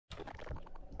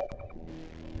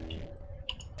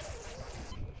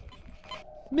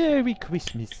Merry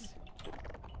Christmas.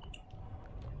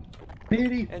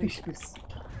 Merry Christmas.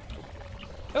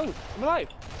 Oh, I'm alive.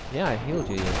 Yeah, I healed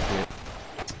you yesterday.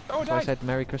 Oh, I So I died. said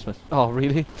Merry Christmas. Oh,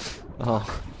 really?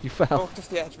 Oh, you fell. Oh, just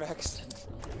the edge of accident.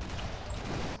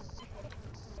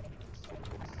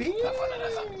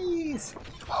 Bees!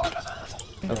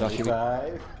 Oh gosh, you.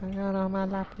 25, I got all my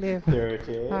life to live.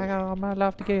 30, I got all my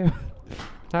love to give.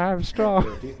 I'm strong.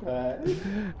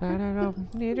 35. I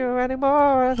don't need you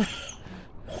anymore.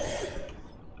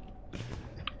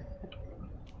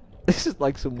 This is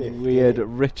like some 50. weird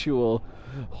ritual.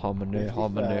 Hominy,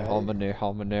 hominy, 55. hominy,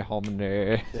 hominy,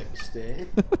 hominy. 60.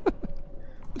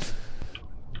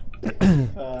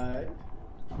 65.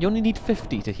 You only need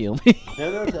 50 to heal me.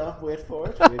 No, wait for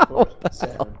it, wait for it.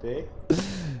 70.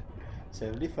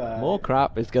 75. More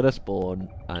crap is gonna spawn,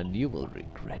 and you will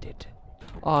regret it.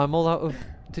 Oh, I'm all out of...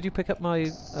 Did you pick up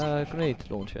my grenade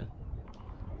launcher?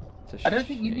 It's a I don't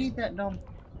think you shame. need that, Nom.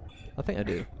 I think I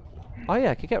do. Oh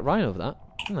yeah, I could get Rhino of that,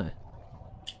 couldn't I?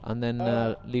 And then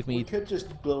leave me... We could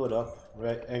just blow it up.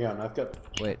 Right, hang on, I've got...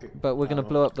 Wait, but we're gonna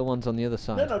blow up the ones on the other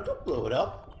side. No, don't blow it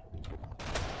up.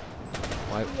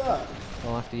 Why? Do that.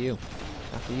 Well, after you.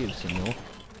 After you, senor.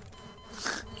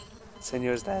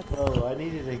 Senor's dead. Oh, I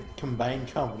needed a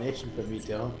combined combination for me,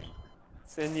 Dylan.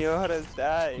 Senor has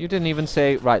died. You didn't even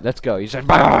say, right, let's go. You said,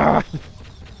 bah!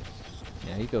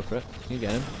 Yeah, you go for it. You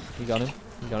get him. You got him.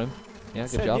 You got him. Yeah,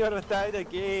 good job. Senor has died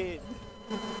again.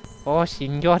 Oh,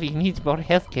 senor, he needs more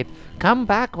health kit. Come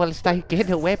back whilst I get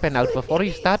a weapon out before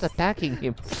you start attacking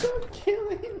him. Stop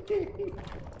killing me!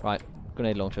 Right,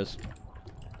 grenade launchers.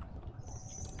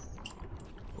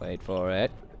 Wait for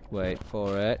it. Wait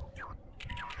for it.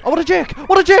 Oh, what a jerk!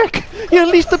 What a jerk! He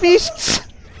unleashed the beasts!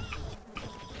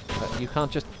 You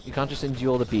can't just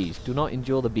endure the bees. Do not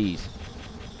endure the bees.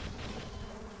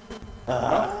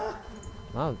 Wow,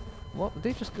 what? Are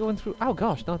they just going through? Oh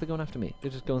gosh, no, they're going after me.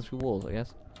 They're just going through walls, I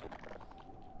guess.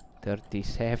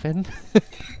 37.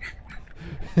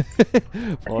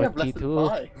 42.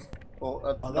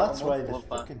 Oh, that's why there's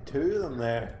fucking two of them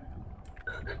there.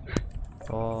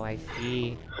 Oh, I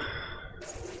see.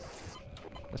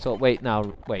 So wait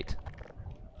now, wait.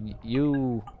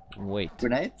 You wait.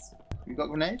 Grenades? You got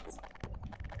grenades?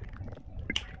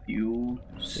 You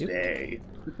stay.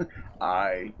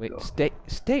 I Wait, go. stay.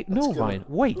 No, go. Ryan,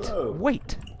 wait, Whoa.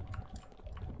 wait.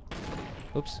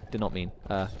 Oops, did not mean.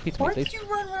 Pizza me, Why please. did you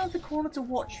run around the corner to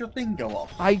watch your thing go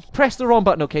off? I pressed the wrong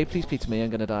button. Okay, please pizza me. I'm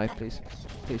gonna die. Please,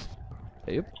 please.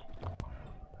 Yep.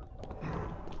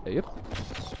 Yep.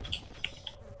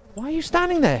 Why are you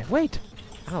standing there? Wait.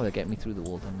 Oh, they're getting me through the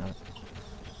wall then now.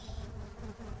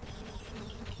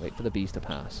 Wait for the bees to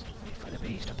pass. Wait for the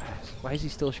bees to pass. Why is he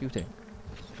still shooting?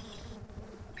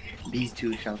 These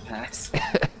two shall pass.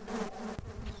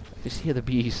 Just hear the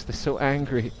bees. They're so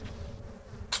angry.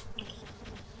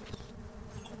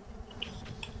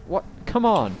 What? Come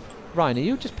on, Ryan. Are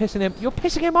you just pissing him? You're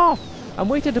pissing him off. I'm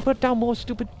waiting to put down more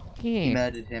stupid. You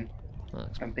murdered him. Oh,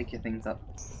 Come pick your things up.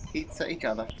 Pizza each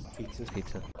other. Pizza.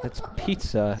 Pizza. It's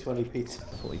pizza. 20 pizza.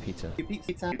 40 pizza. Your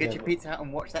pizza. You get your pizza out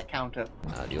and watch that counter.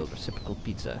 Ah, the old reciprocal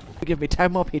pizza. Give me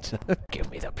 10 more pizza. Give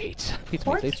me the pizza. Pizza,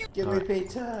 Why please. did you give me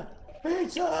pizza?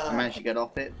 Pizza! I managed to get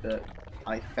off it, but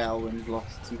I fell and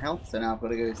lost some health, so now I've got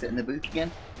to go sit in the booth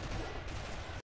again.